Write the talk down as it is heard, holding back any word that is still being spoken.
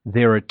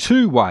there are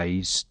two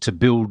ways to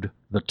build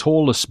the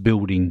tallest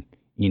building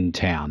in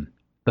town.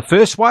 The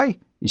first way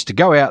is to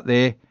go out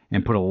there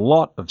and put a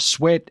lot of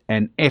sweat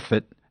and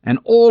effort and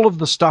all of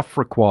the stuff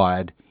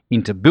required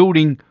into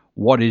building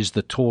what is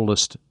the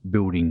tallest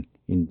building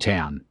in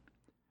town.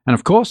 And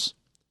of course,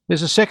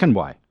 there's a second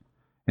way.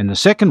 And the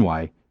second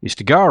way is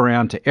to go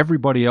around to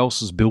everybody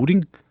else's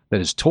building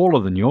that is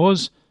taller than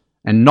yours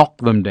and knock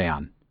them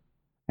down.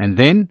 And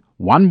then,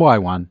 one by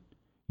one,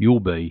 you'll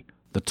be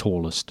the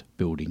tallest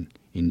building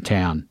in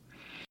town.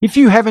 If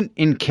you haven't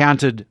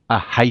encountered a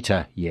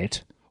hater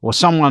yet, or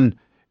someone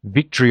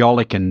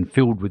vitriolic and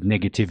filled with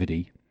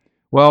negativity,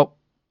 well,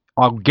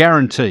 I'll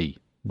guarantee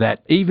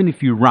that even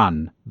if you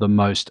run the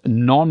most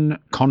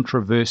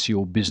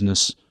non-controversial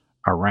business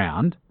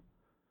around,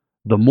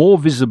 the more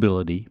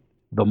visibility,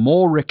 the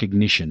more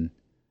recognition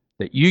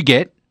that you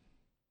get,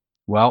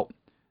 well,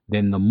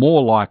 then the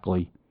more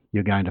likely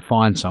you're going to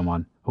find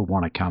someone who'll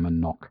want to come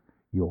and knock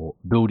your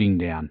building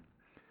down.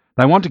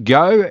 They want to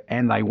go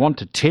and they want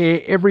to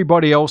tear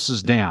everybody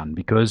else's down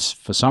because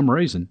for some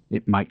reason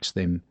it makes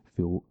them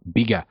feel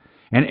bigger.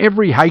 And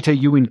every hater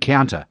you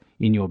encounter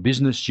in your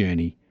business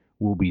journey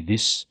will be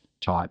this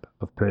type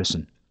of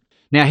person.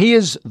 Now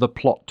here's the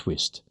plot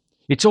twist.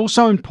 It's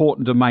also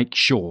important to make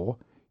sure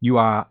you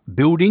are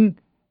building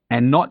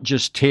and not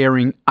just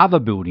tearing other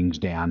buildings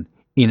down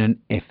in an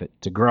effort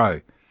to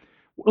grow.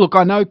 Look,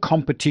 I know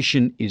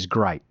competition is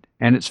great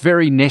and it's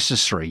very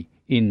necessary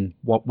in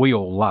what we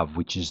all love,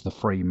 which is the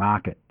free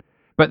market.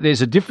 But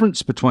there's a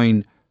difference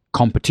between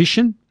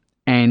competition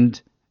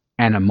and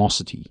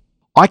animosity.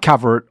 I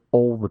cover it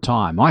all the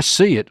time. I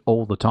see it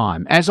all the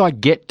time. As I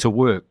get to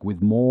work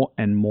with more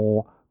and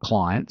more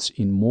clients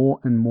in more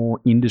and more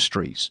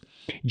industries,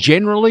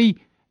 generally,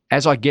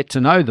 as I get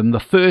to know them, the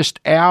first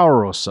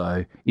hour or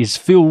so is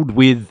filled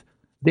with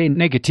their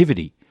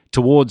negativity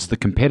towards the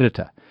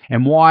competitor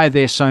and why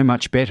they're so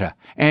much better.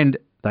 And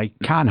they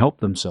can't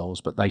help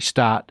themselves, but they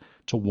start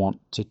to want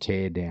to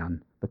tear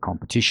down the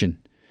competition.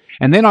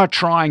 And then I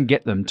try and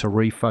get them to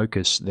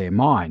refocus their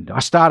mind. I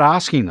start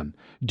asking them,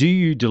 do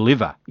you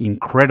deliver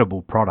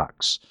incredible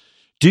products?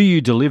 Do you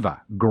deliver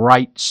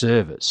great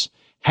service?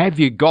 Have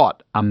you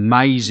got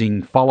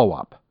amazing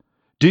follow-up?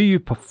 Do you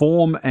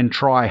perform and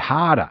try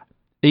harder,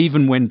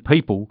 even when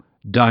people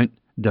don't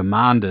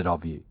demand it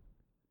of you?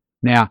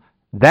 Now,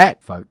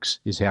 that, folks,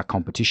 is how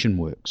competition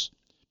works.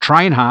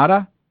 Train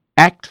harder,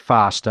 act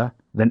faster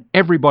than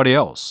everybody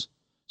else,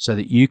 so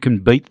that you can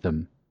beat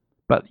them,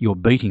 but you're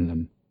beating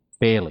them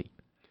fairly.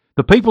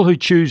 The people who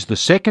choose the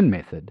second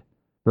method,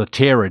 the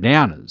tearer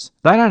downers,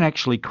 they don't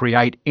actually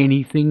create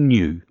anything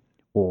new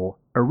or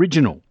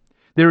original.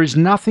 There is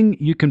nothing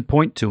you can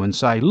point to and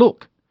say,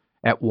 look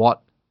at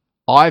what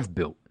I've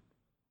built.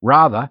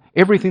 Rather,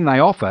 everything they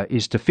offer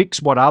is to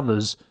fix what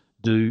others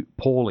do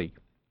poorly.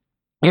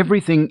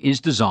 Everything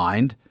is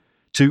designed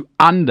to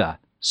under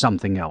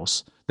something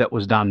else that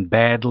was done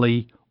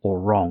badly or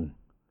wrong.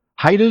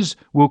 Haters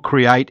will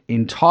create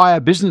entire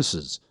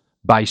businesses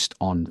based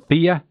on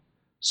fear,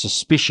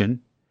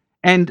 suspicion,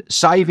 and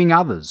saving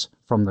others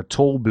from the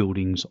tall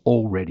buildings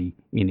already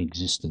in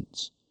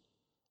existence.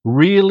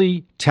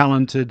 Really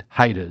talented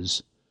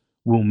haters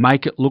will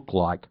make it look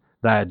like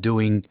they are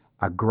doing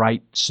a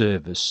great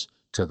service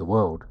to the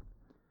world.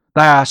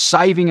 They are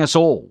saving us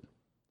all.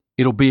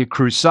 It'll be a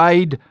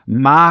crusade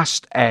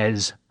masked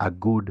as a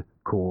good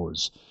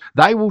cause.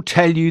 They will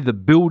tell you the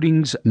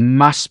buildings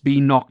must be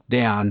knocked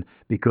down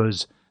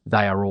because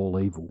they are all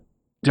evil.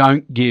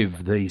 Don't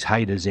give these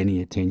haters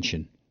any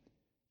attention.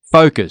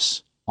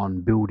 Focus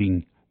on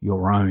building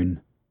your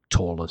own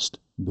tallest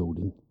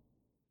building.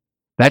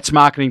 That's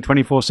Marketing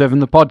 24/7,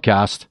 the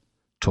podcast.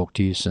 Talk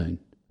to you soon.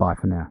 Bye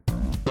for now.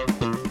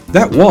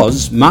 That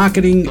was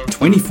Marketing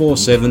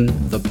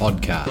 24/7, the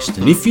podcast.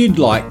 And if you'd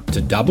like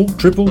to double,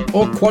 triple,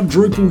 or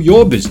quadruple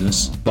your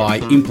business by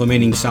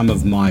implementing some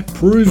of my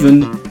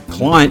proven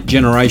client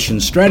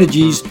generation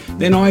strategies,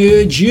 then I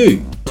urge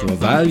you to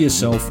avail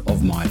yourself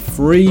of my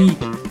free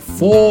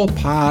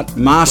 4-part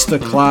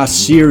masterclass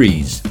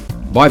series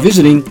by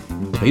visiting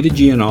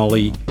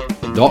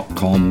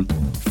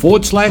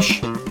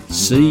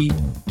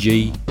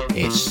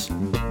petergianoli.com/CGS.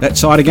 That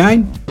site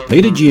again,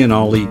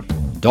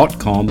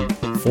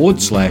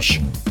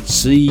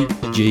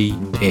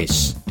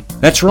 petergianoli.com/CGS.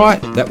 That's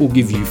right, that will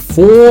give you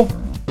 4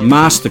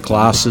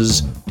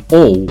 masterclasses,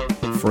 all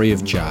free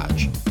of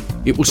charge.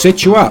 It will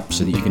set you up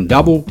so that you can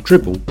double,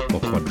 triple, or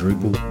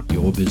quadruple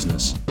your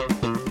business.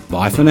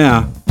 Bye for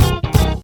now.